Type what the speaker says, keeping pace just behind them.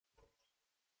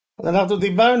אז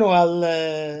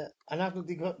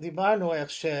דיברנו איך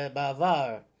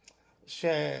שבעבר,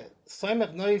 שסומך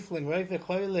נויפלים, רפי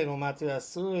חוילים ומטר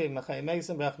אסורים, מחיים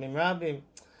מייסים ברחמים רבים,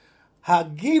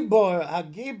 הגיבור,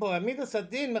 עמידוס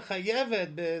הדין מחייבת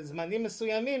בזמנים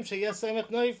מסוימים שיהיה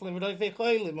סומך נויפלים ורפי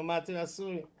חוילים ומטר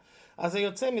אסורים. אז זה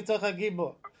יוצא מתוך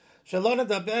הגיבור. שלא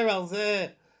נדבר על זה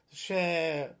ש...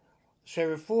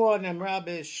 שרפואה נאמרה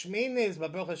בשמיניס,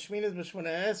 בברוך השמיניס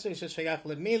ב-18 ששייך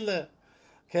למילה,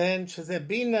 כן, שזה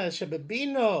בינה,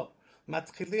 שבבינו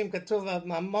מתחילים, כתוב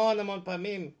המון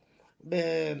פעמים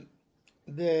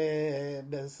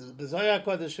בזוהר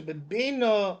הקודש,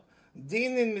 שבבינו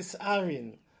דינין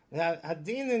מסערין,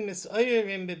 הדינין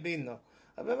מסעירים בבינו.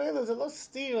 אבל באמת זה לא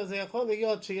סתיר, זה יכול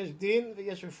להיות שיש דין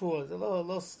ויש רפואה, זה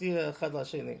לא סתיר אחד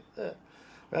לשני.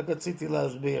 רק רציתי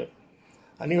להסביר.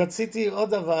 אני רציתי עוד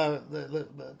דבר,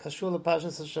 קשור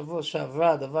לפרשת השבוע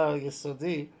שעברה, דבר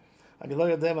יסודי, אני לא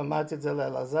יודע אם אמרתי את זה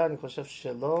לאלעזר, אני חושב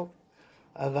שלא,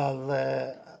 אבל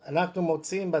אנחנו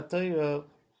מוצאים בתורה,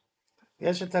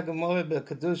 יש את הגמורה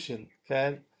בקדושין,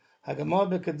 כן? הגמורה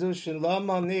בקדושין לא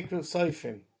מניקו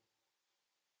סופרים,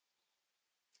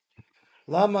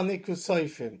 לא מניקו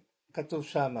סופרים, כתוב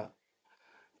שמה.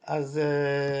 אז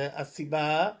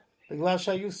הסיבה, בגלל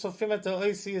שהיו סופרים את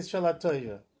האויסיס של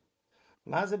התורה.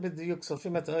 מה זה בדיוק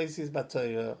סופרים את האויסיס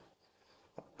בתורה?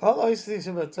 כל אויסיס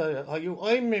של התורה, היו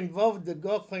אומרים ווב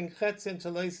דגוחן חצין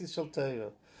של אויסיס של תורה.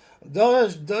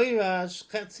 דורש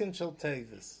חצין של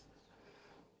טייבס.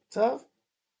 טוב?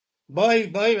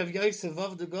 בואי, רב יוסף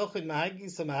ווב דגוחן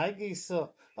מהגיסו.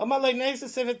 אמר לי נסה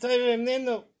ספר תורה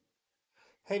אמננו.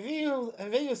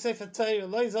 הביאו ספר תורה,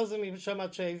 לא יזוזו משם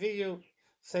עד שהביאו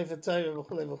ספר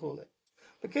תורה וכו'.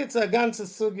 בקיצור, הגנצה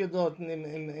סוג יודעות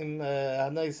עם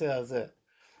הנושא הזה.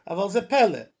 אבל זה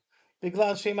פלא.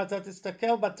 בגלל שאם אתה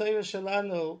תסתכל בתורה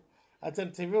שלנו, אתם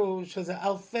תראו שזה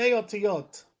אלפי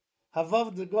אותיות.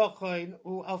 הווב דגוחן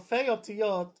הוא אלפי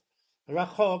אותיות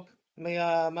רחוק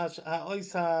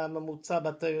מהאויס הממוצע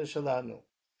בתורה שלנו.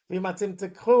 ואם אתם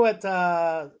תקחו את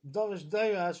דורש,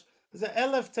 זה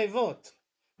 1,000 תיבות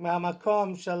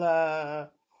מהמקום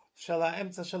של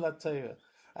האמצע של התורה.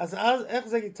 אז איך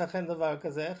זה ייתכן דבר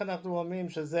כזה? איך אנחנו אומרים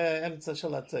שזה אמצע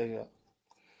של התורה?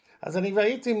 אז אני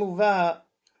ראיתי מובא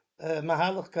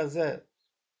מהלך כזה,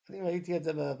 אני ראיתי את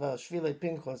זה בשבילי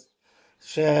פנחס,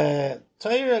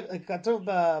 כתוב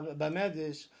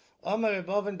במדרש, אומר רב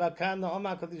אבן בר כהנא, אומר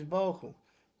הקדוש ברוך הוא,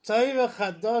 תורה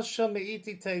חדשה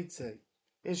מאיתי תצא.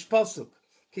 יש פסוק,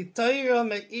 כי תורה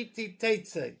מאיתי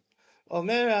תצא.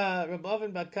 אומר רב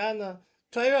אבן בר כהנא,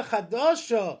 תורה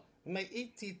חדשה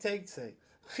מאיתי תצא.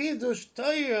 חידוש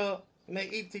תורה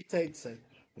מאיתי תצא.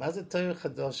 מה זה תורה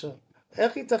חדשה?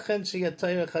 איך ייתכן שיהיה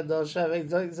תורה חדשה? הרי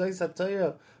זוהי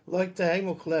התורה לא תהא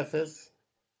מוחלפת,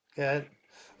 כן?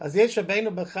 אז יש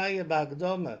רבנו בחייא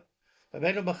בהקדומה,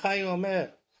 רבנו בחייא אומר,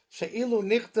 שאילו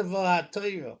נכתבו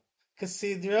התורה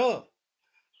כסדרו,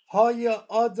 היה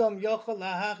אדם יכול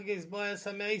להחגיז בועס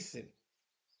המעשים,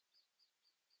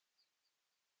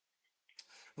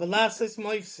 ולעשות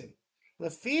מעשים.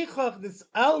 לפיכך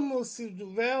נסעלמו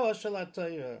סידוריה של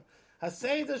התורה.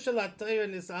 הסדר של התורה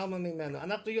נסעלמו ממנו.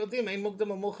 אנחנו יודעים, אין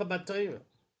מוקדם ומאוחר בתורה.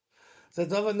 זה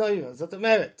דבר נורא, זאת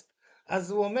אומרת.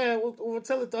 אז הוא אומר, הוא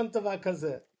רוצה לטעון דבר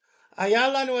כזה. היה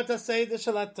לנו את הסדר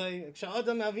של התורה.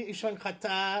 כשאדם מביא אישון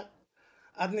חטאת,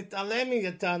 אז נתעלם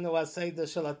מאיתנו הסדר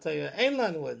של התורה. אין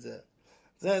לנו את זה.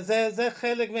 זה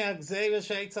חלק מהגזירה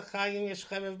שעץ החיים יש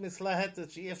חרב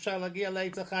מסלהטת שאי אפשר להגיע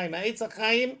לעץ החיים. העץ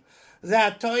החיים זה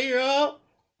התורה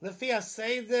לפי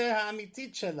הסדר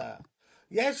האמיתית שלה.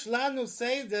 יש לנו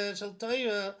סדר של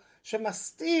תורה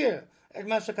שמסתיר את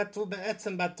מה שכתוב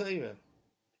בעצם בתורה.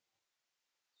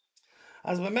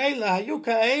 אז במילא היו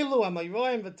כאלו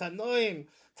המורים ותנועים,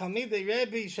 תלמידי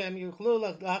רבי שהם יוכלו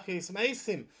להכניס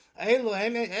מעשים. אלו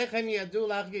איך הם ידעו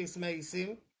להכניס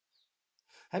מעשים?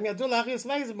 הם ידעו להכניס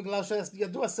מעשים בגלל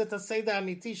שידעו את הסדר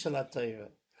האמיתי של התורה.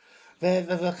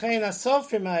 וכן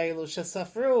הסופרים האלו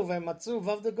שספרו והם מצאו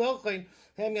ווב דגוחן,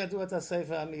 הם ידעו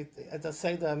את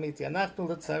הסדר האמיתי. אנחנו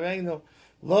לצערנו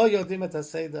לא יודעים את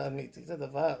הסדר האמיתי. זה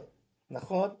דבר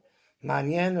נכון,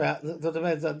 מעניין, זאת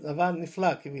אומרת זה דבר נפלא,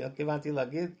 כיוונתי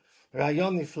להגיד,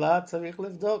 רעיון נפלא, צריך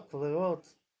לבדוק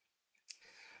ולראות.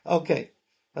 אוקיי,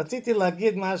 רציתי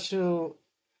להגיד משהו,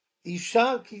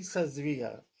 אישה כיס הזריע,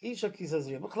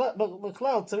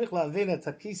 בכלל צריך להבין את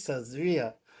הכיס הזריע.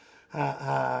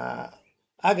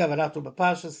 אגב, אנחנו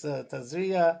בפרשת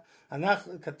תזריע,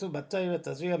 כתוב בתורה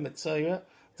תזריע מצורע,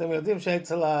 אתם יודעים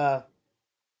שאצל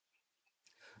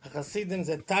החסידים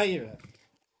זה תיירה,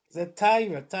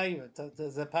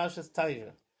 זה פרשת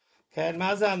תיירה. כן,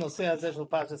 מה זה הנושא הזה של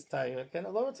פרשת תיירה? כן,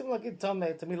 לא רוצים להגיד תומה,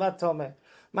 את המילה תומה.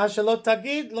 מה שלא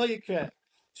תגיד לא יקרה.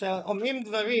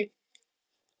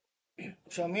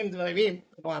 כשאומרים דברים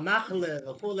כמו המחלה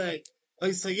וכולי, או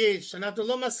ישראל, שאנחנו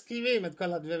לא מזכירים את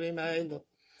כל הדברים האלו,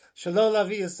 שלא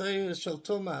להביא ישראל של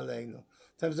תומה עלינו.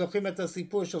 אתם זוכרים את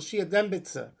הסיפור של שיר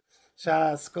דמביצר,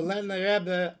 שהסקולן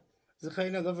הרבה,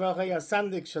 זכרנו לברכה, היה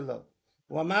הסנדיק שלו.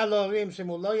 הוא אמר להורים שאם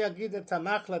הוא לא יגיד את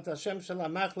המחלה, את השם של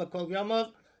המחלה כל יומוב,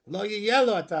 לא יהיה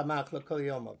לו את המחלה כל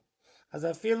יומוב. אז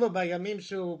אפילו בימים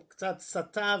שהוא קצת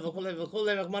סטה וכולי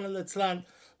וכולי, רחמנא ליצלן,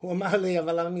 הוא אמר לי,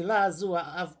 אבל המילה הזו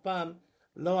אף פעם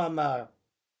לא אמר.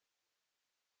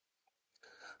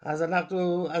 אז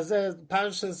זה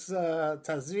פרשס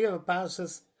תזריע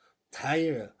ופרשס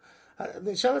תזריע.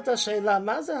 נשאלת השאלה,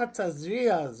 מה זה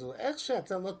התזריע הזו? איך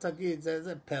שאתה לא תגיד,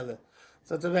 זה פלא.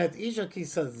 זאת אומרת, אישה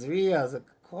כתזריע, זה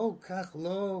כל כך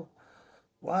לא...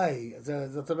 וואי,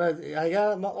 זאת אומרת,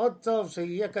 היה מאוד טוב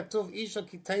שיהיה כתוב אישה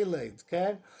כתלד,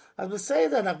 כן? אז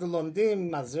בסדר, אנחנו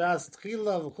לומדים מזרס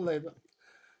תחילה וכולי.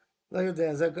 לא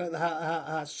יודע,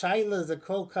 השיילה זה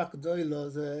כל כך גדול,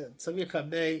 זה צריך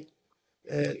הרבה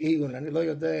עיון. אני לא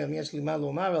יודע אם יש לי מה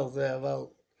לומר על זה, אבל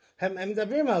הם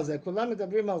מדברים על זה, כולם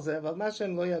מדברים על זה, אבל מה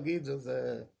שהם לא יגידו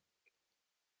זה...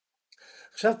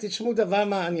 עכשיו תשמעו דבר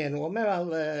מעניין, הוא אומר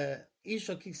על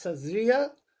אישה כתזריע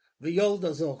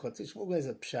ויולדה זוכר, תשמעו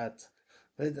איזה פשט.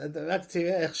 רק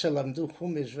תראה איך שלמדו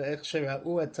חומש ואיך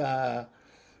שראו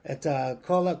את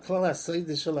כל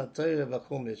הסיידה של התורה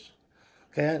בחומש.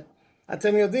 כן?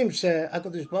 אתם יודעים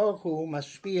שהקדוש ברוך הוא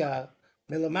משפיע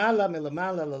מלמעלה,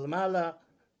 מלמעלה, למעלה,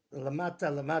 למטה,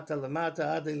 למטה,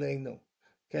 למטה, עד אלינו.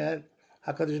 כן?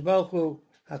 הקדוש ברוך הוא,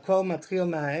 הכל מתחיל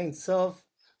מהאין סוף,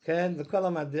 כן? וכל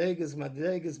המדרגס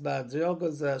בהדרגה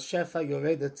זה השפע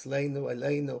יורד אצלנו,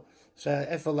 אלינו,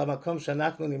 שאיפה למקום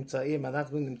שאנחנו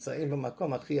נמצאים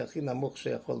במקום הכי נמוך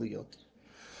שיכול להיות.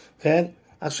 כן?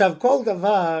 עכשיו כל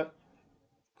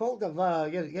דבר,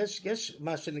 יש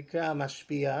מה שנקרא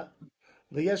משפיע,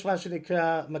 ויש מה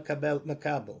שנקרא מקבל.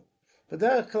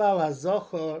 בדרך כלל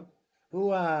הזוכר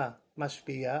הוא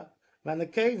המשפיע,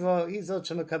 והנקבה היא זאת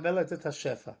שמקבלת את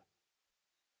השפע.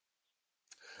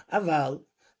 אבל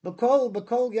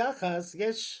בכל יחס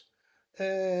יש,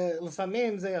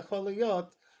 לפעמים זה יכול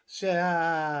להיות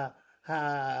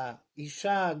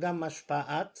שהאישה גם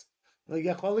משפעת,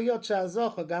 ויכול להיות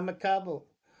שהזוכר גם מקבל.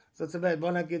 זאת אומרת,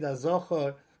 בוא נגיד,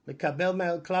 הזוכר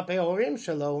מקבל כלפי ההורים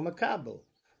שלו, הוא מקבל,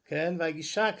 כן?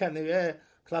 והאישה כנראה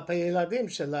כלפי הילדים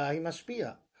שלה היא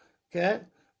משפיעה, כן?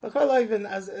 בכל אופן,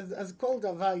 אז כל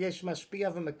דבר יש משפיע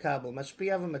ומקבל,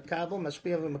 משפיע ומקבל,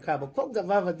 משפיע ומקבל, כל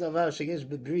דבר ודבר שיש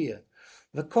בבריאה,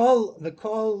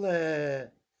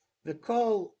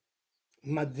 וכל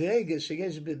מדרגה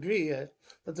שיש בבריאה,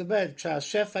 זאת אומרת,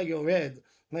 כשהשפע יורד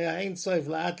מהאין סוף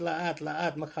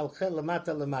לאט מחלחל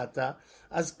למטה,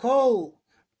 אז כל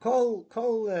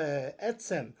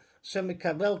עצם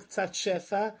שמקבל קצת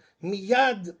שפע,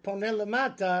 מיד פונה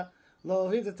למטה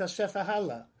להוריד את השפע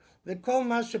הלאה. וכל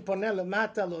מה שפונה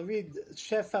למטה להוריד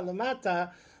שפע למטה,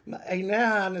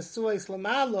 עיניה הנשואס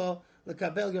למעלה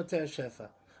לקבל יותר שפע.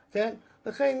 כן?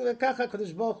 וככה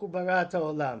הקדוש ברוך הוא ברא את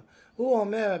העולם. הוא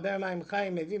אומר, רבי מים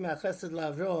חיים מביא מהחסד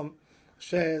לאברום,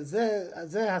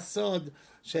 שזה הסוד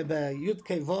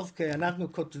שבי"ק ו"ק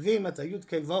אנחנו כותבים את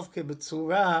הי"ק ו"ק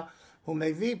בצורה, הוא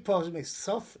מביא פה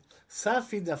מסוף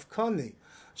ספי דווקוני,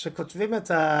 שכותבים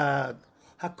את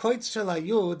הקויץ של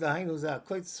היוד, היינו זה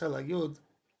הקויץ של היוד,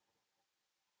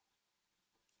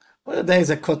 לא יודע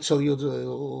איזה קוץ של יוד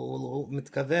הוא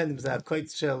מתכוון, אם זה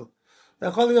הקויץ של, זה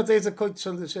יכול להיות איזה קויץ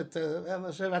של,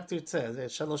 שרק תרצה, זה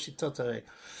 3 שיטות הרי,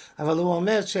 אבל הוא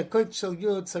אומר שהקויץ של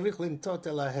יוד צריך לנטות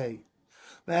אל ההי.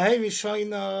 וההי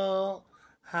ראשונו,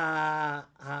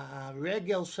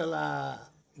 הרגל של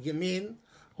הימין,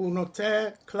 הוא נוטה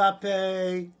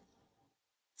כלפי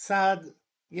צד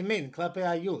ימין, כלפי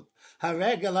היוד.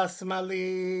 הרגל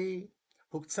השמאלי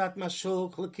הוא קצת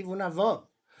משוך לכיוון הו"ב.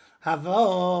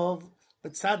 הו"ב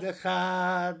בצד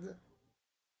אחד,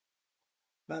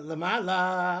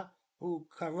 למעלה הוא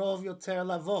קרוב יותר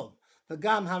לו"ב.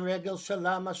 וגם הרגל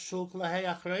שלה משוך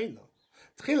להי אחרינו.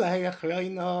 תחילה להי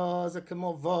אחרינו זה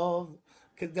כמו ו"ב,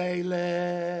 כדי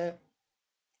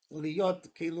להיות,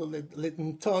 כאילו,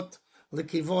 לנטות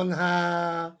לכיוון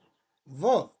הו"ב.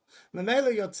 ממילא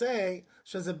יוצא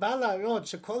שזה בא להראות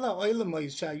שכל העולמות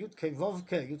שהי"ק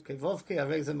ו"ק,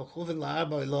 הרי זה מכוון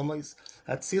לארבע עולמות,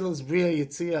 אצילוס בריאה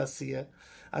יציאה עשייה,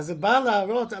 אז זה בא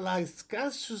להראות על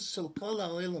ההתקשרות של כל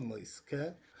העולמות,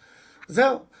 כן?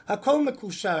 זהו, הכל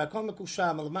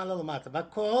מקושר מלמעלה למטה,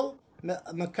 והכל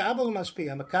מקבל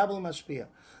ומשפיע, מקבל ומשפיע.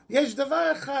 יש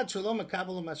דבר אחד שלא מקבל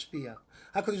ומשפיע.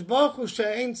 הקדוש ברוך הוא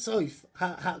שאין סוף.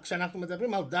 כשאנחנו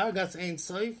מדברים על דרגת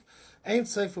אין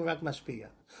סוף הוא רק משפיע.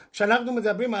 כשאנחנו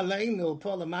מדברים עלינו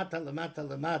פה למטה, למטה,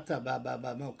 למטה,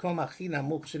 במקום הכי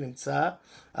נמוך שנמצא,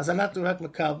 אז אנחנו רק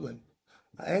מקבלים.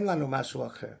 אין לנו משהו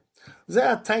אחר.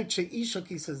 זה הטייט שאיש או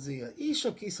כיס תזריע. איש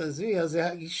או כיס תזריע זה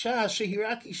האישה שהיא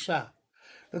רק אישה.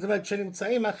 זאת אומרת,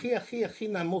 כשנמצאים הכי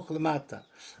נמוך למטה.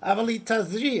 אבל היא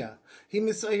תזריע, היא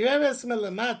מסעררת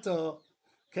מלמטו,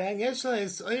 כן? יש לה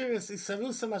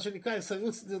איסרוס, מה שנקרא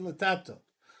איסרוס דלתתו,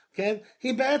 כן?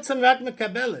 היא בעצם רק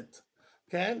מקבלת,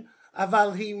 כן? אבל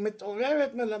היא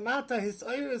מתעוררת מלמטה,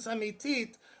 איסרוס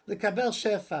אמיתית, לקבל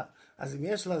שפע. אז אם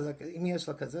יש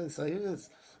לה כזה איסרוס,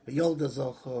 ויולדה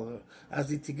זוכר,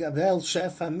 אז היא תקבל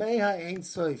שפע מהאין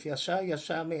סוף,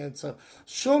 ישר מהאין סוף.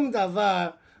 שום דבר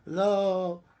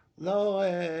לא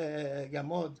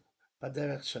יעמוד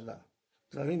בדרך שלה.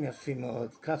 דברים יפים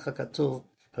מאוד, ככה כתוב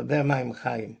בבאר מים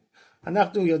חיים.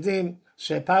 אנחנו יודעים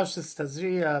שפרשת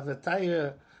תזריע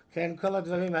ותאיר, כן, כל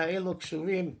הדברים האלו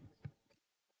קשורים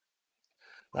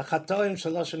לחטאים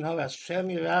שלו שנהור, השם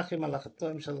ירחם על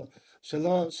החטאים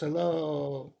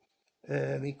שלו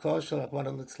ניקור של רחמנא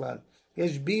ליצלן.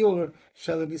 יש ביור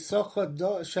של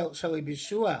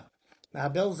בישוע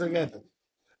מהבל זרבן.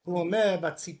 הוא אומר,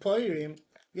 בציפורים,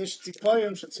 יש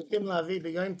ציפורים שצריכים להביא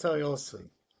ביום תריוסי.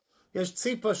 יש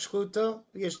ציפור שחוטו,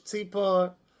 ויש ציפור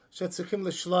שצריכים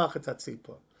לשלוח את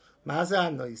הציפור. מה זה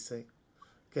הנושא?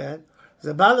 כן?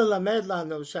 זה בא ללמד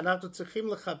לנו שאנחנו צריכים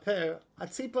לכפר,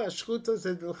 הציפור השחוטו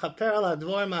זה לכפר על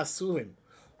הדברים האסורים.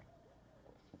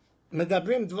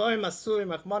 מדברים דברים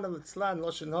אסורים, רחמנא ליצלן,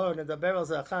 לא שנהור, נדבר על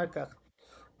זה אחר כך,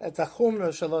 את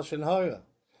החומר של לא שנהור,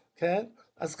 כן?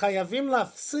 אז חייבים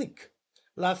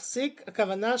להפסיק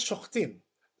הכוונה שוחטים.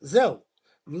 זהו,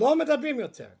 לא מדברים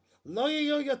יותר, לא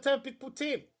יהיו יותר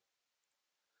פטפוטים.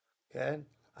 כן?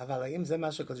 אבל האם זה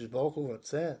מה שהקדוש ברוך הוא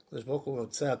רוצה?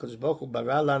 הקדוש ברוך הוא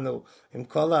ברא לנו עם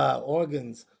כל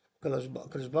האורגנס,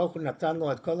 הקדוש ברוך הוא נתן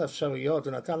לו את כל האפשרויות,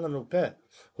 הוא נתן לנו פה.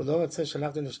 הוא לא רוצה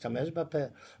שאנחנו נשתמש בפה,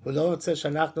 הוא לא רוצה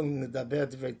שאנחנו נדבר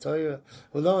דברי תורה,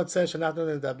 הוא לא רוצה שאנחנו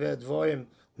נדבר דברים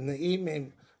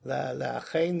נעימים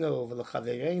לאחינו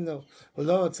ולחברינו, הוא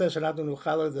לא רוצה שאנחנו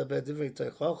נוכל לדבר דברי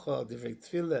תוכחה, דברי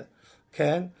תפילה,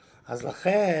 כן? אז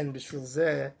לכן, בשביל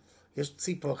זה, יש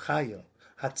ציפור חיה.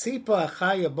 הציפור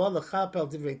החיה בוא לכפר על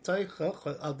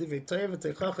דברי תורה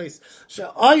ותוכחה,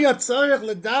 שאוי הצורך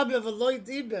לדבר ולא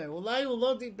ידיבר. אולי הוא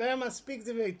לא דיבר מספיק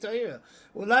דברי תורה,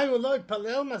 אולי הוא לא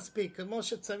התפלל מספיק כמו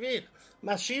שצריך.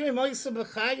 משאירים אויסו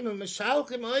בחיים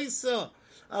ומשלחים אויסו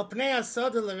על פני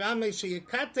הסוד לרמי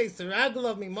שיקטס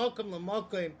רגלו ממוקם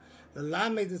למוקם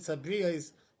ללמד את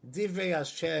הבריאס דברי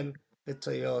השם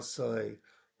בתויוסוי.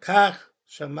 כך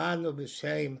שמענו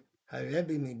בשם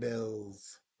הרבי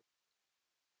מבלז.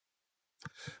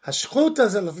 השחוט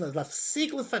הזה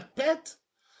להפסיק לפטפט,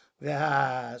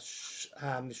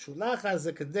 והמשולח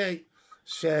הזה כדי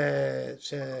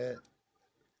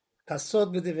שתעסוק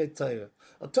בדברי תורה.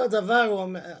 אותו דבר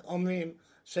אומרים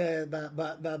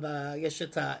שיש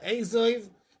את האזויב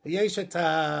ויש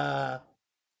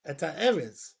את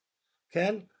הארז,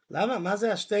 כן? למה? מה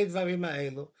זה השתי דברים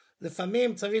האלו?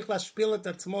 לפעמים צריך להשפיל את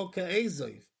עצמו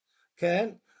כאזויב, כן?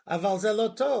 אבל זה לא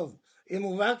טוב. אם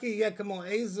הוא רק יהיה כמו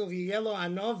איזו ויהיה לו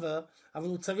ענובה, אבל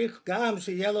הוא צריך גם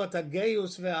שיהיה לו את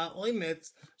הגיוס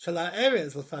והאומץ של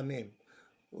הארז לפעמים.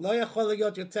 הוא לא יכול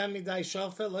להיות יותר מדי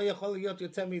שופל, לא יכול להיות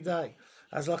יותר מדי.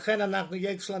 אז לכן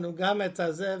יש לנו גם את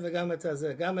הזה וגם את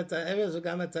הזה, גם את הארז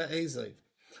וגם את האיזו.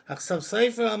 עכשיו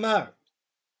ספר אמר,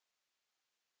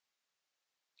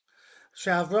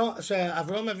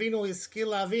 שאברהם אבינו השכיל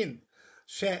להבין,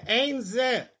 שאין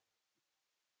זה,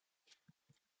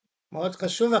 מאוד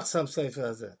חשוב עכשיו ספר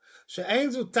הזה,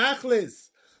 שאין זו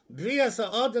תכלס בריאת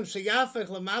האדם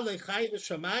שיהפך למעלה חי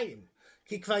בשמיים,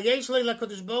 כי כבר יש לי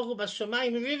לקדוש ברוך הוא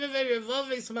בשמיים ריבי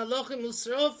ורבובס מלוכים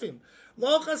ושרופים.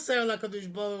 לא חסר לקדוש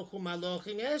ברוך הוא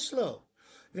מלוכים, יש לו.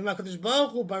 ואם הקדוש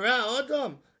ברוך הוא ברא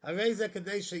אדם, הרי זה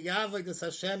כדי שיעבוד את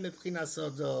השם מבחינת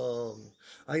אדם,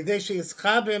 על ידי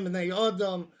שיסחבר בני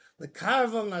אדם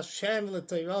לקרבם להשם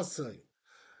ולתירוסוי,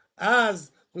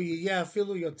 אז הוא יהיה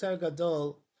אפילו יותר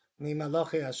גדול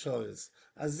ממלאכי השורש.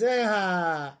 אז זה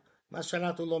מה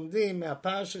שאנחנו לומדים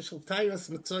מהפרשה של תירוס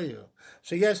מצויר,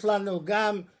 שיש לנו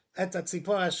גם את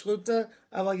הציפור השחוטה,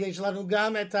 אבל יש לנו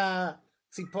גם את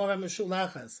הציפור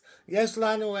המשולחת. יש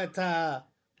לנו את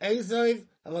האזויב,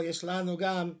 אבל יש לנו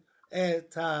גם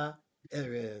את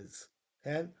הארז.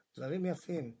 כן? דברים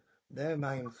יפים,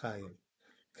 במים חיים.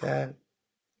 כן?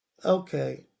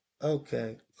 אוקיי.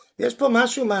 יש פה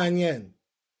משהו מעניין.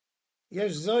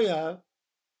 יש זויר,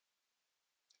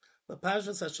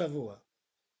 בפרשת השבוע.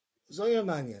 זו יהיה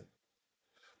מעניין.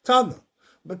 תנו,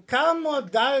 בכמה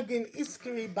דרגין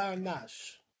עסקרי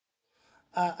ברנש.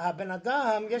 הבן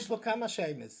אדם יש לו כמה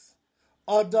שמס.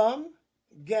 אדם,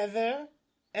 גבר,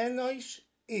 אנוש,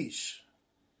 איש.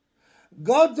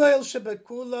 גודל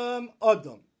שבכולם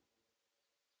אדם.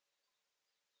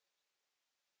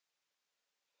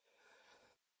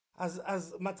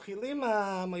 אז מתחילים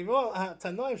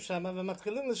התנועים שם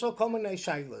ומתחילים לשאול כל מיני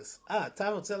שאלות. אתה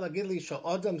רוצה להגיד לי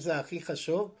שאדם זה הכי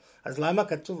חשוב? אז למה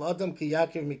כתוב אדם כי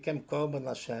יקריב מכם קורבן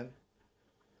השם?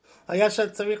 היה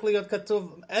שצריך להיות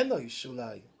כתוב אנוש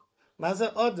אולי. מה זה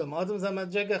אדם? אדם זה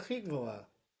המדרגה הכי גבוהה.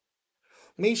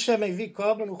 מי שמביא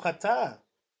קורבן הוא חטא.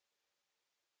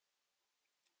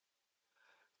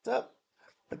 טוב,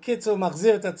 בקיצור הוא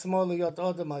מחזיר את עצמו להיות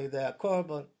אדם על ידי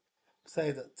הקורבן.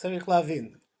 בסדר, צריך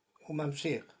להבין. הוא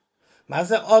ממשיך. מה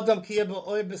זה אדם כי יהיה בו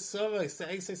אוי בסורי,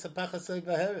 שעשי ספח עשי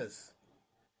בהרס?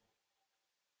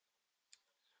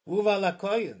 הוא ועל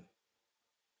הכהן.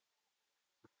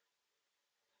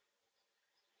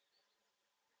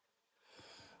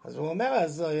 אז הוא אומר,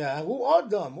 אז הוא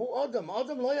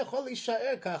אדם לא יכול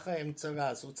להישאר ככה עם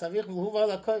צרס, הוא צריך, והוא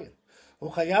ועל הכהן.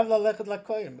 הוא חייב ללכת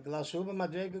לכהן, בגלל שהוא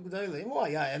במדרגה גדולה. אם הוא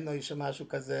היה אין לו איש משהו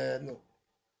כזה, נו.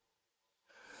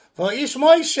 והוא איש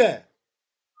מוישה.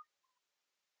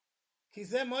 כי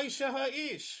זה מוישה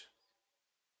האיש.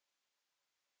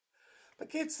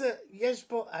 בקיצור, יש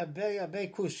פה הרבה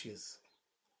קושייס.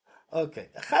 אוקיי,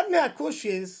 אחד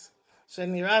מהקושייס,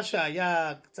 שנראה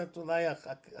שהיה קצת אולי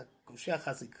הקושיה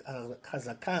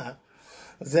חזקה,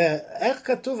 זה איך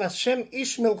כתוב השם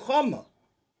איש מלחמה.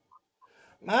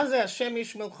 מה זה השם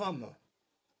איש מלחמה?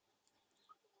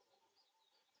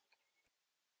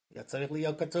 צריך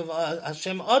להיות כתוב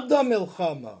השם אדם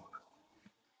מלחמה.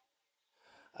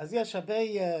 אז יש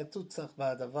הרבה תוצח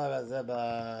בדבר הזה,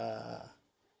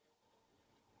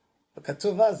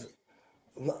 בכתוב הזה.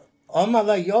 אומר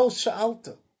לה יול שאלת,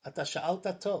 אתה שאלת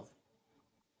טוב.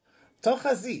 תוך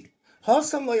הזי,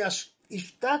 הוסם לא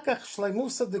ישתכח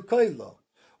שלמוסה דקוילו,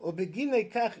 ובגיני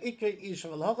כך יקרא איש,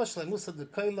 אבל הוכה שלמוסה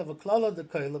דקוילו וכללה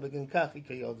דקוילו, בגין כך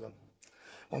יקרא יודם.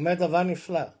 הוא אומר דבר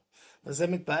נפלא, וזה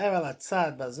מתבאר על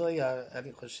הצד, בזוי,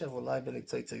 אני חושב אולי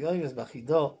בניצוץ יויבס,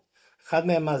 בחידו, אחד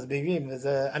מהם מסבירים,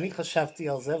 אני חשבתי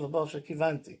על זה, ובו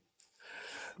שכיוונתי.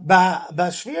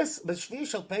 בשביעי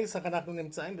של פסח אנחנו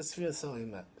נמצאים בספיר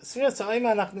סוימה. בספיר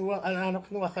סוימה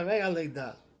אנחנו אחרי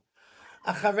הלידה.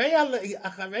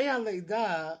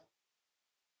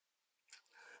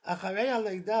 אחרי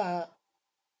הלידה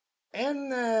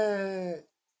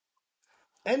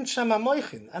אין שם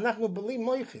מויכין, אנחנו בלי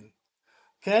מויכין,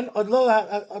 כן?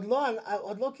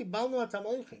 עוד לא קיבלנו את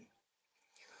המויכין.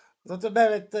 זאת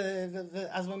אומרת,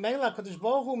 אז ממילא הקדוש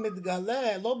ברוך הוא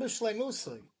מתגלה לא בשלמוסי,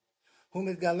 הוא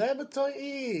מתגלה בתור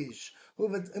איש, הוא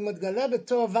מתגלה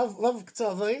בתור לב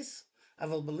קצרס,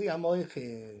 אבל בלי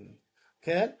המויכין,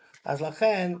 כן? אז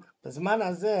לכן, בזמן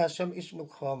הזה, השם איש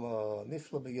מלחמה,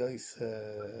 נפלא ביוסף.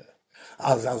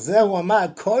 אז על זה הוא אמר,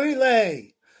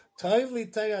 קוילי, טוב לי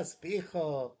תרס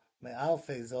פיחו,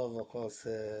 מאלפי זוב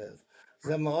וכוסף.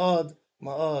 זה מאוד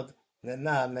מאוד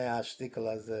נהנה מהשתיקל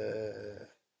הזה.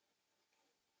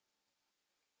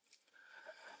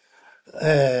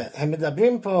 הם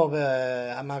מדברים פה,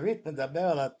 המעריט מדבר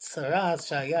על הצרה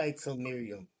שהיה אצל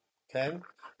מרים, כן?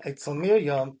 אצל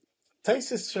מרים,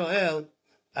 תייסס שואל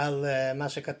על מה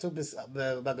שכתוב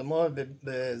בגמור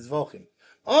בזבוכים.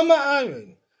 אומר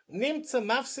ארון, נמצא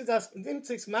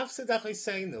מפסיד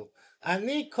אחריסנו,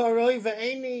 אני קורוי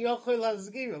ואיני יכול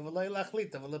להסגיר, אבל לא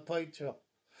להחליט, אבל לפויטרו.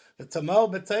 ותאמר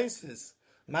בתייסס,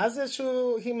 מה זה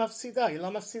שהיא מפסידה? היא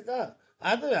לא מפסידה.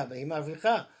 אדרבה, היא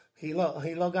מרוויחה.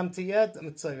 היא לא גם תהיה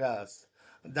מצורס.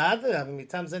 דאדרבה,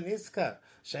 מטעם זה נזכר,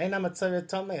 שאין המצורת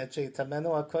תומעת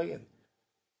שיתאמנו הכהן.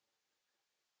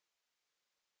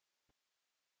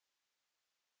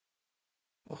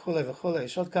 וכולי,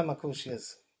 יש עוד כמה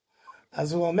קושייס.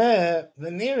 אז הוא אומר,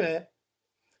 ונראה,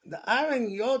 דארן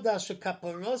יודע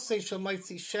שכפרוסי של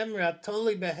מייצי שמרה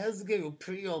תולי בהסגר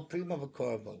ופריו פרימה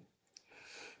וקורבן.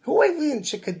 הוא הבין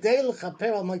שכדי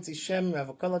לכפר על מייצי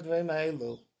שמרה וכל הדברים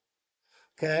האלו,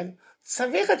 כן?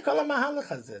 צריך את כל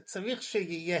המהלך הזה, צריך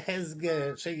שיהיה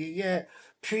הסגר,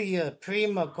 שיהיה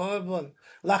פרימה, קורבן,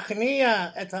 להכניע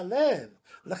את הלב,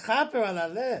 לכפר על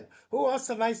הלב. הוא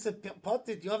עושה מייסה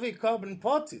פוטית, יובי קורבן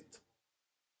פוטית.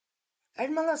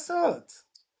 אין מה לעשות.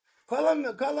 כל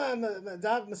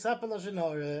הדעת מספר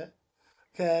לשנורה,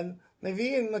 כן,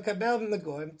 מביאים, מקבל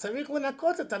נגויים, צריך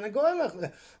לנקות את הנגויים,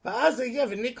 ואז זה יהיה,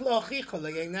 ונקלו אחיך,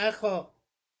 לעיניך,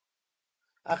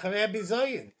 אחרי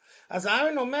הביזוין. אז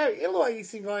אהרן אומר, אילו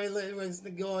הייתי רואה לארז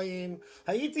נגויים,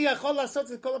 הייתי יכול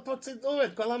לעשות את כל הפרוצדורה,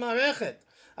 את כל המערכת.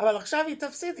 אבל עכשיו היא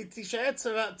תפסיד, היא תישאר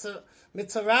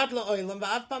מצורעת לעולם,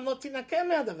 ואף פעם לא תינקה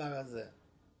מהדבר הזה.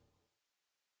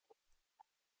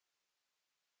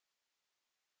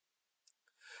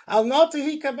 על לא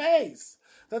תהי כבייס.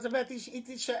 זאת אומרת, היא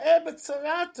תישאר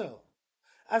בצורתו.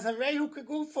 אז הרי הוא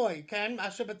כגופוי, כן?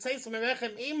 אשר בצייס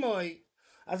מרחם אימוי,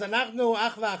 אז אנחנו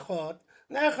אח ואחות,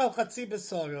 נאכל חצי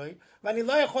בשורוי, ואני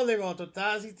לא יכול לראות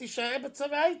אותה, אז היא תישאר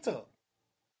בצבא איתו.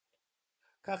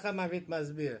 ככה מרית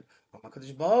מסביר.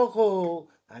 הקדוש ברוך הוא,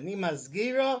 אני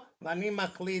מסגירו ואני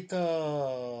מחליטו.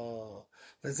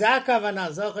 וזה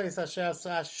הכוונה, זוכר את אשר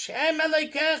עשה השם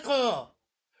אלוהיכךו.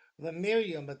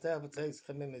 ומרים בתך בצייס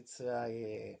חמי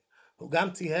מצרים. הוא גם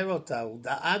טיהר אותה, הוא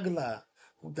דאג לה.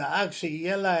 הוא דאג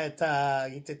שיהיה לה את ה...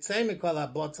 היא תצא מכל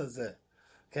הבוץ הזה,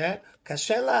 כן?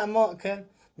 קשה לעמוד, כן?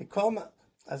 מכל...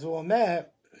 אז הוא אומר,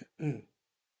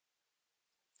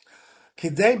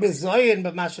 כדי בזוין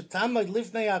במה שתמד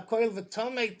לפני הכל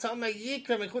ותומי תומי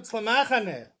יקר מחוץ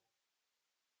למחנה.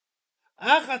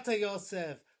 אך אתה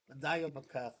יוסף, ודאי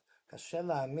בכך. קשה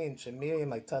להאמין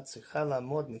שמרים הייתה צריכה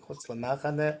לעמוד מחוץ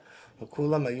למחנה,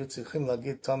 וכולם היו צריכים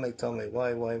להגיד תומי תומי,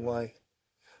 וואי וואי וואי.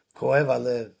 כואב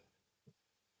הלב.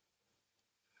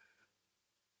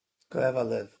 כואב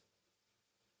הלב.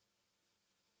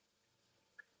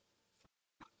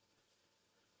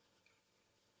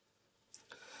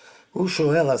 הוא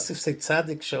שואל, הספסי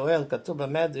צדיק שואל, כתוב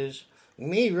במדרש,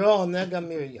 מי רו נגע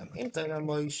מרים? אם תראה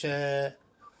מוישה,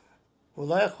 הוא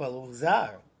לא יכול, הוא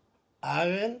זר.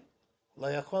 אהרן לא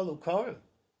יכול, הוא קורב.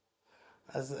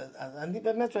 אז אני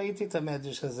באמת ראיתי את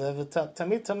המדרש הזה,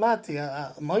 ותמיד תמדתי,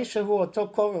 מוישה הוא אותו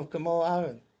קורב כמו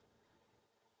אהרן.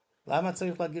 למה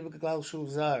צריך להגיד בגלל שהוא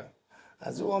זר?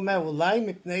 אז הוא אומר, אולי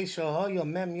מפני שהוא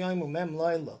יומם יום ומם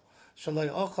לילה, שלא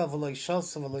יאכל ולא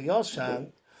ישוס ולא יושן,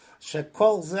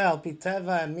 שכל זה על פי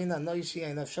טבע המין הנוישי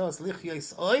הנפשו סליחי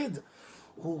יסעוד,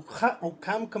 הוא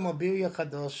קם כמו ביריה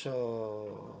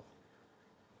חדושו.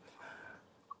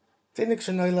 תינק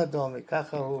שנולד דומי,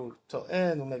 ככה הוא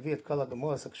טוען, הוא מביא את כל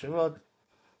הגמורות הקשורות.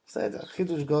 בסדר,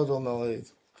 חידוש גדול מאוד,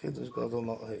 חידוש גדול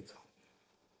מאוד.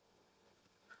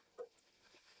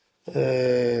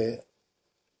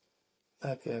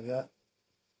 רק רגע.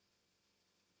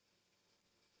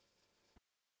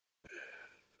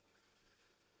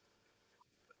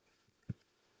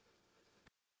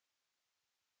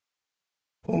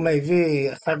 הוא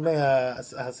מביא, אחד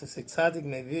מהססי צדיק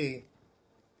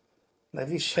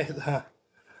מביא שאלה.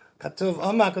 כתוב,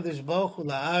 אומר הקדוש ברוך הוא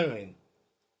לאהרן.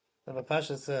 זה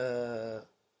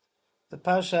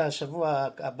בפרשה השבוע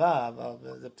הבא,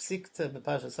 אבל זה פסיק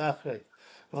בפרשה אחרי.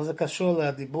 אבל זה קשור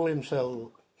לדיבורים של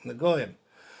נגויים.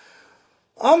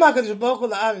 אומר הקדוש ברוך הוא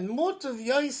לאהרן, מוטב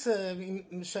יוסף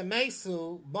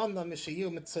שמייסו בונו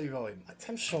משיהיו מצוירוים.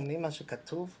 אתם שומעים מה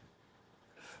שכתוב?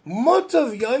 מוטב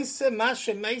יוסף מה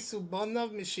שמייסו בונו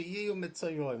משיהיו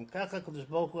מצוירוים. ככה הקדוש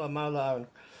ברוך הוא אמר לאהרן.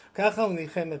 ככה הוא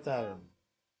ניחם את אהרן.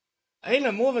 אין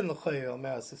המובן לכוי, אומר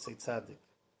הססי צדיק.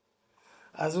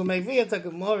 אז הוא מביא את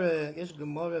הגמורה, יש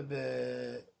גמורה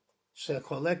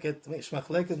שחולקת, יש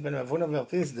מחלקת בין רב הונא ורב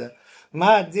חיסדא,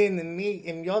 מה הדין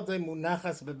אם יודעי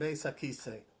מונחס בבייס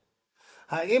הכיסא?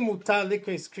 האם מותר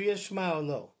לקרוא קריאת שמע או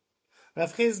לא? רב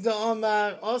חיסדא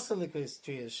אומר, אסור לקרוא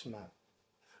קריאת שמע.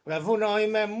 רב הונא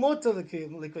אומר, מותר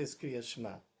לקרוא קריאת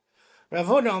שמע. רב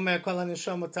הונא אומר, כל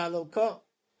הנשום מותר ללקוא.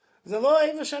 זה לא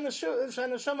איבר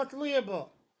שהנשום תלויה בו.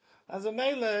 אז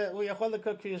ממילא הוא יכול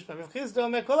לקרוא קריאת שמע. רב חיסדא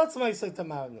אומר, כל עצמו יסי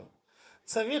תמרנו.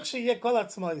 צריך שיהיה כל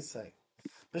עצמו יסי.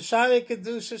 בשערי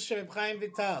קדושה של רב חיים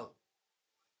ויטל,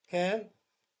 כן?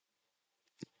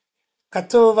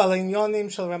 כתוב על העניונים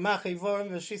של רמ"ח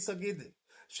איבורם ושיסה גידי,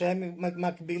 שהם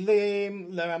מקבילים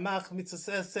לרמ"ח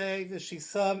מצססי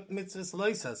ושיסה מצווס לא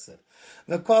יססה.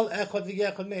 וכל אחד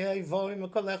ויחד מהאיבורים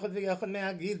וכל אחד ויחד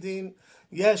מהגידים,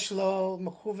 יש לו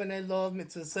מכוון אלו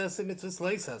מצססי מצווס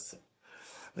לא יססה.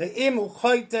 ואם הוא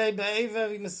חוטא באיבר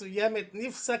מסוימת,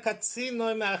 נפסק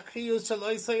הצינור מהחיוס של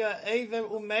עושי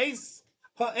האיבר ומייס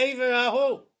האיבר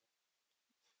ההוא.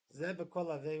 זה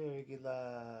בכל עבירה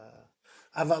רגילה.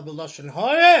 אבל בלושן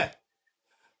הורה,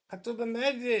 כתוב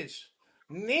במדרש,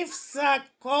 נפסק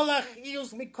כל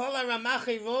החיוס מכל הרמ"ח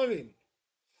איבורים.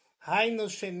 היינו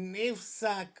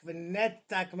שנפסק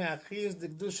ונתק מהחיוס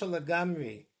דקדושה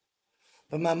לגמרי.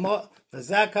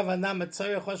 וזה הכוונה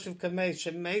מצוי חושב כמי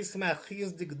שמייס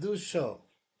מהחיוס דקדושו.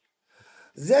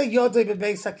 זה יודעי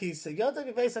בבייס הכיסא.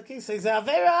 יודעי בבייס הכיסא זה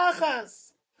עבירה אחס.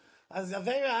 אז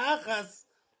עבירה אחס,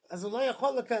 אז הוא לא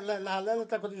יכול להלל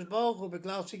את הקדוש ברוך הוא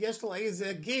בגלל שיש לו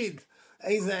איזה גיד,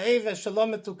 איזה עבר שלא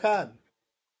מתוקן.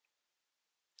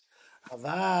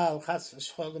 אבל חס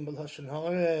ושלום בלשון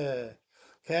הרע,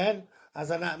 כן?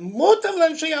 אז מוטב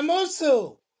להם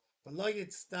שימוסו, ולא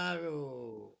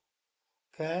יצטערו,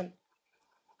 כן?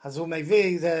 אז הוא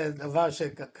מביא, זה דבר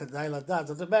שכדאי לדעת,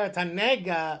 זאת אומרת,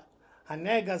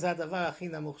 הנגע זה הדבר הכי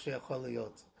נמוך שיכול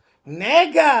להיות.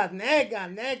 נגע,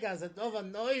 זה דובר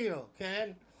נויו,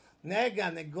 כן? נגע,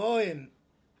 נגועים.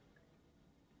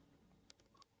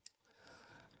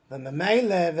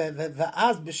 וממילא,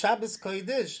 ואז בשבס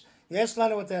קודש, יש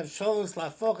לנו את האפשרות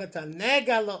להפוך את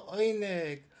הנגע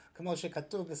לעונג, כמו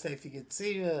שכתוב בספר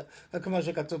יצירה, וכמו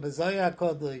שכתוב בזוהר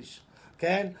הקודש,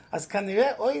 כן? אז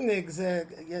כנראה עונג זה,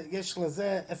 יש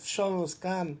לזה אפשרות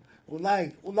גם,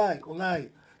 אולי,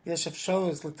 יש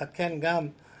אפשרות לתקן גם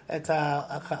את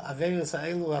העבירות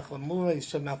האלו החמורים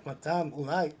שמחמתם,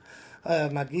 אולי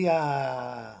מגיע,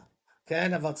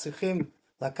 כן? אבל צריכים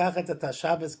לקחת את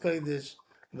השבס קודש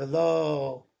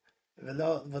ולא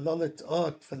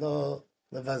לטעות ולא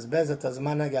לבזבז את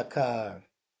הזמן היקר.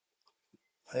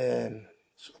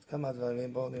 יש עוד כמה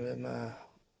דברים, בואו נראה מה...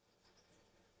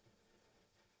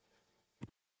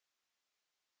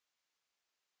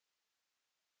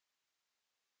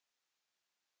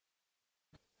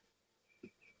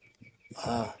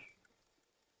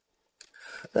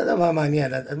 זה דבר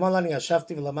מעניין. אתמול אני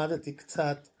ישבתי ולמדתי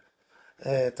קצת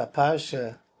את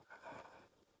הפרשה,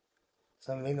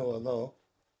 שמינו או לא.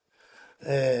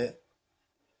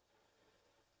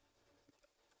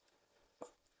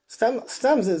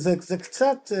 סתם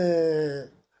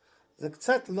זה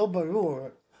קצת לא ברור,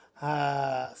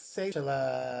 הסייף של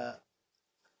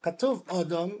כתוב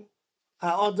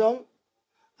האודום,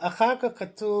 אחר כך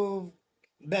כתוב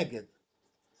בגד,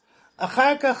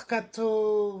 אחר כך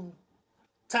כתוב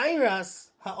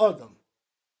תיירס האודום,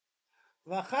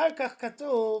 ואחר כך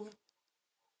כתוב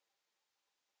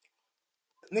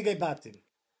ניגי בתים.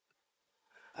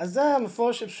 אז זה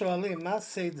המפורשים שואלים, מה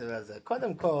הסדר הזה?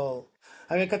 קודם כל,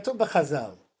 הרי כתוב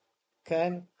בחז"ל,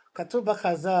 כן? כתוב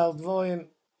בחז"ל דברים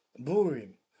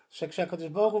ברורים, שכשהקדוש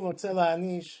ברוך הוא רוצה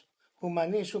להעניש, הוא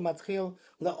מעניש, הוא מתחיל,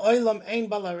 לעולם אין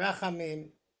בעל הרחמים,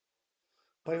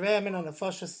 פורע מן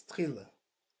הנפש תחילה.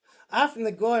 אף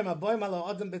נגויים הבוים על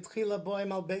האדם בתחילה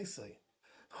בוים על ביסוי.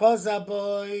 חוזה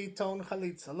בוי טון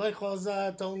חליצה, לא חוזה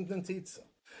טון נתיצה,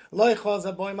 לא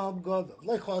חוזה בוים על בגודו,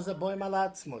 לא חוזה בוים על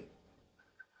עצמוי.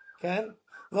 כן?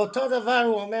 ואותו דבר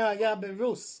הוא אומר היה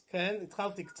ברוס, כן?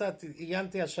 התחלתי קצת,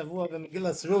 עיינתי השבוע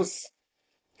במגילת רוס,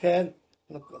 כן?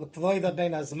 לכבוד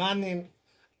בין הזמנים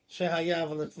שהיה,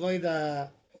 ולכבוד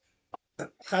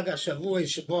חג השבוע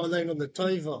שבו עלינו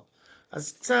לטויבו.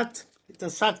 אז קצת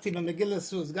התעסקתי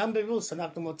במגילת רוס, גם ברוס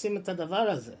אנחנו מוצאים את הדבר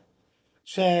הזה,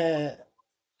 שהוא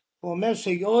אומר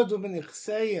שיורדו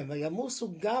בנכסיהם,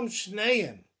 וימוסו גם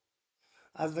שניהם.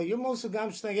 אז וימוסו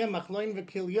גם שניהם, מחלוין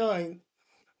וכליון,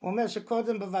 הוא אומר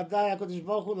שקודם בוודאי הקדוש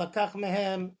ברוך הוא לקח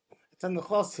מהם את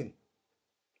הנכסים.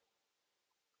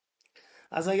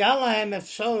 אז היה להם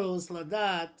אפשרות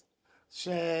לדעת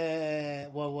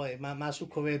וואי, משהו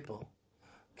קורה פה,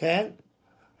 כן?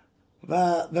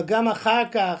 וגם אחר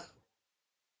כך,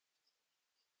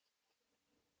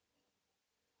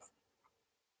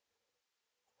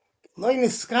 לא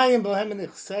נזכרים בהם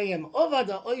ונכסיהם, עובד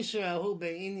האושר ההוא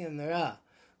בעניין רע,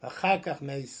 ואחר כך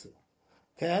מייסו,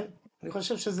 כן? אני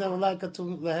חושב שזה אולי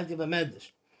כתוב להדי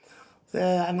במדרש.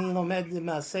 אני לומד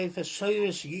מהספר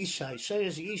שורש ישי.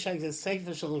 שורש ישי זה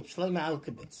ספר של שלמה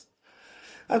אלקבץ.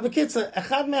 אז בקיצור,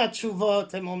 אחד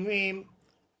מהתשובות הם אומרים,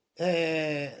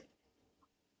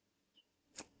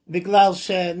 בגלל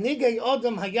שניגי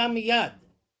אודם היה מיד,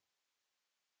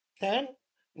 כן?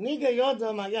 ניגי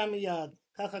אודם היה מיד,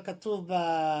 ככה כתוב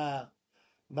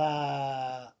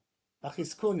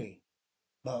בחזקוני,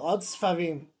 בעוד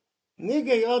ספרים.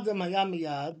 ניגי אודם היה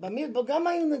מיד, במדבר גם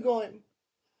היו נגועים.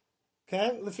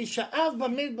 כן? לפי שאף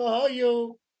במדבר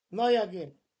היו נויגים,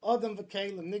 אודם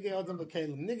וכלים, ניגי אודם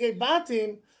וכלים. ניגי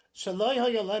בתים שלא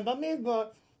היו להם במדבר,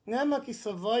 נאמר כי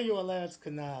סבויו על ארץ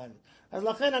כנען. אז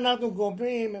לכן אנחנו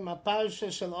גומרים עם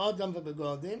הפרשה של אודם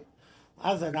ובגודים,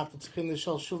 אז אנחנו צריכים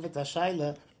לשאול שוב את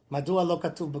השאלה, מדוע לא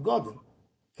כתוב בגודים?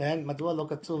 כן? מדוע לא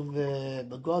כתוב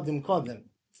בגודים קודם?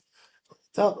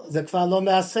 טוב, זה כבר לא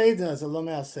מהסדר, זה לא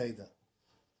מהסדר.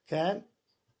 כן?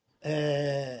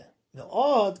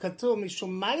 ועוד כתוב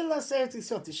משום מיילס ארץ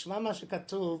ישראל, תשמע מה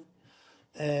שכתוב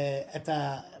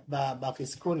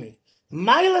בחזקוני.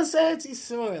 מיילס ארץ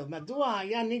ישראל, מדוע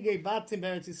היה ניגי בתים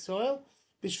בארץ ישראל?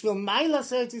 בשביל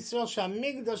מיילס ארץ ישראל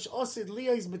שהמקדש עושה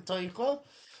ליאס בתוכו,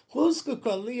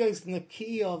 חוזקו ליאס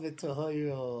נקיו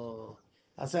וטהרו.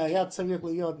 אז זה היה צריך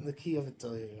להיות נקיו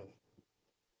וטהרו.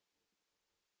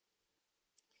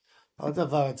 עוד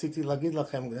דבר רציתי להגיד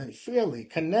לכם, הפריע לי,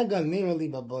 כנגע נראה לי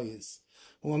בבויס.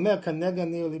 הוא אומר כנגע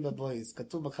ניר לי בבויס,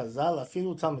 כתוב בחז"ל,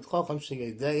 אפילו תלמיד חכם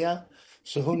שיודע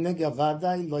שהוא נגע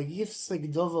ודאי, לא יפסק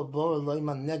דובר בור, לא אם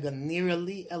הנגע נראה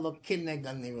לי, אלא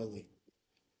כנגע נראה לי.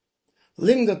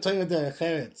 לימד תורה דרך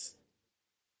ארץ,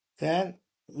 כן?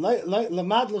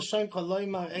 למד לשון כל לא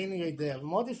אמר איני יודע,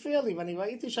 ומאוד הפריע לי, ואני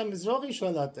ראיתי שהמזרורי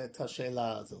שואל את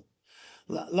השאלה הזו.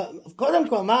 קודם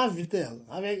כל, מה ההבדל?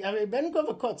 הרי בין כה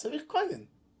וכה צריך כהן.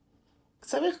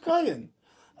 צריך כהן.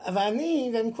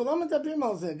 ואני, והם כולם מדברים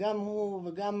על זה, גם הוא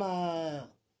וגם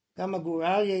גם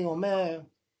הגורריה אומר,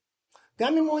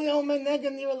 גם אם הוא היה אומר נגע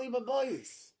נראה לי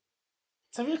בבויס,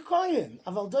 צריך כהן,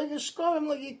 אבל דוי ושקור הם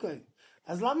לא יקוין.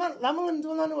 אז למה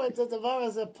למדו לנו את הדבר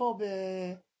הזה פה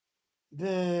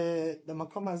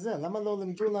במקום הזה? למה לא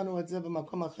למדו לנו את זה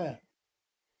במקום אחר?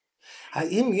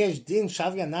 האם יש דין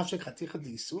שביה נפשך חתיכא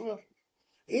דאיסורא?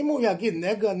 אם הוא יגיד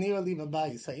נגע נראה לי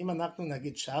בבייס, האם אנחנו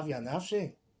נגיד שביה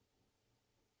נפשי?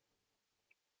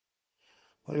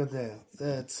 לא יודע,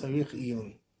 זה צריך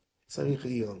עיון. צריך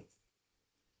עיון.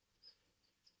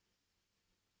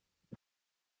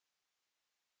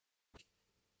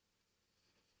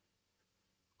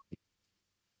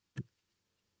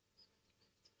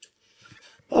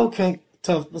 אוקיי,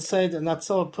 טוב, בסדר,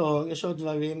 נעצור פה, יש עוד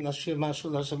דברים, נשאיר משהו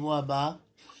לשבוע הבא.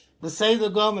 בסדר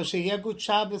גומר, שיהיה גוד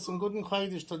שבס וגוד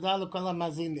חודש, תודה לכל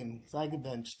המאזינים, זה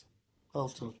גבנצ'ט, כל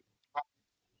טוב.